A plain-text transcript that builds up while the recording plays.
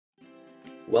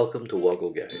Welcome to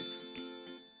Woggle Guides.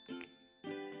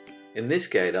 In this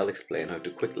guide I'll explain how to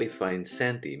quickly find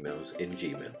sent emails in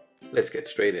Gmail. Let's get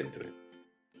straight into it.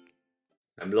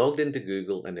 I'm logged into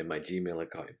Google and in my Gmail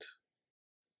account.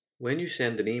 When you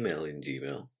send an email in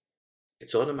Gmail,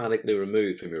 it's automatically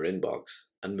removed from your inbox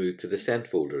and moved to the sent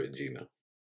folder in Gmail.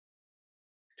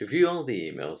 To view all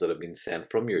the emails that have been sent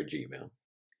from your Gmail,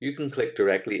 you can click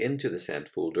directly into the sent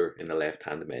folder in the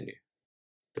left-hand menu.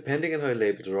 Depending on how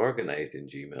labels are organized in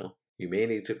Gmail, you may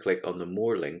need to click on the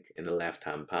More link in the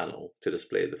left-hand panel to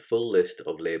display the full list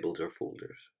of labels or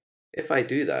folders. If I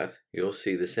do that, you'll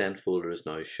see the sent folder is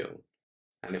now shown.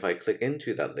 And if I click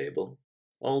into that label,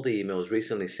 all the emails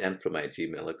recently sent from my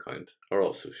Gmail account are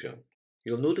also shown.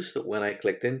 You'll notice that when I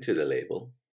clicked into the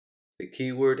label, the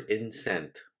keyword in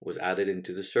sent was added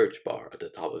into the search bar at the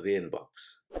top of the inbox.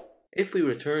 If we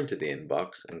return to the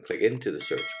inbox and click into the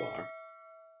search bar,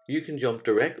 you can jump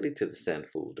directly to the sent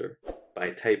folder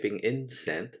by typing in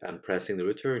sent and pressing the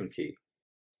return key.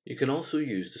 You can also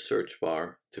use the search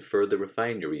bar to further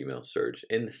refine your email search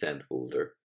in the sent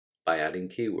folder by adding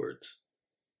keywords.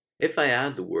 If I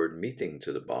add the word meeting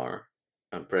to the bar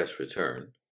and press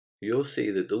return, you'll see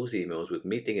that those emails with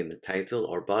meeting in the title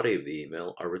or body of the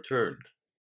email are returned.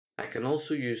 I can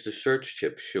also use the search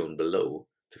tips shown below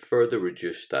to further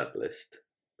reduce that list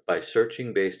by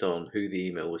searching based on who the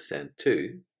email was sent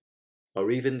to,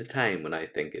 or even the time when I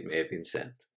think it may have been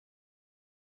sent.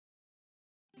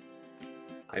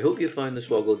 I hope you found this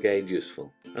Woggle guide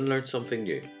useful and learned something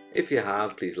new. If you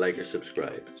have, please like or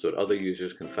subscribe so that other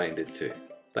users can find it too.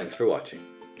 Thanks for watching.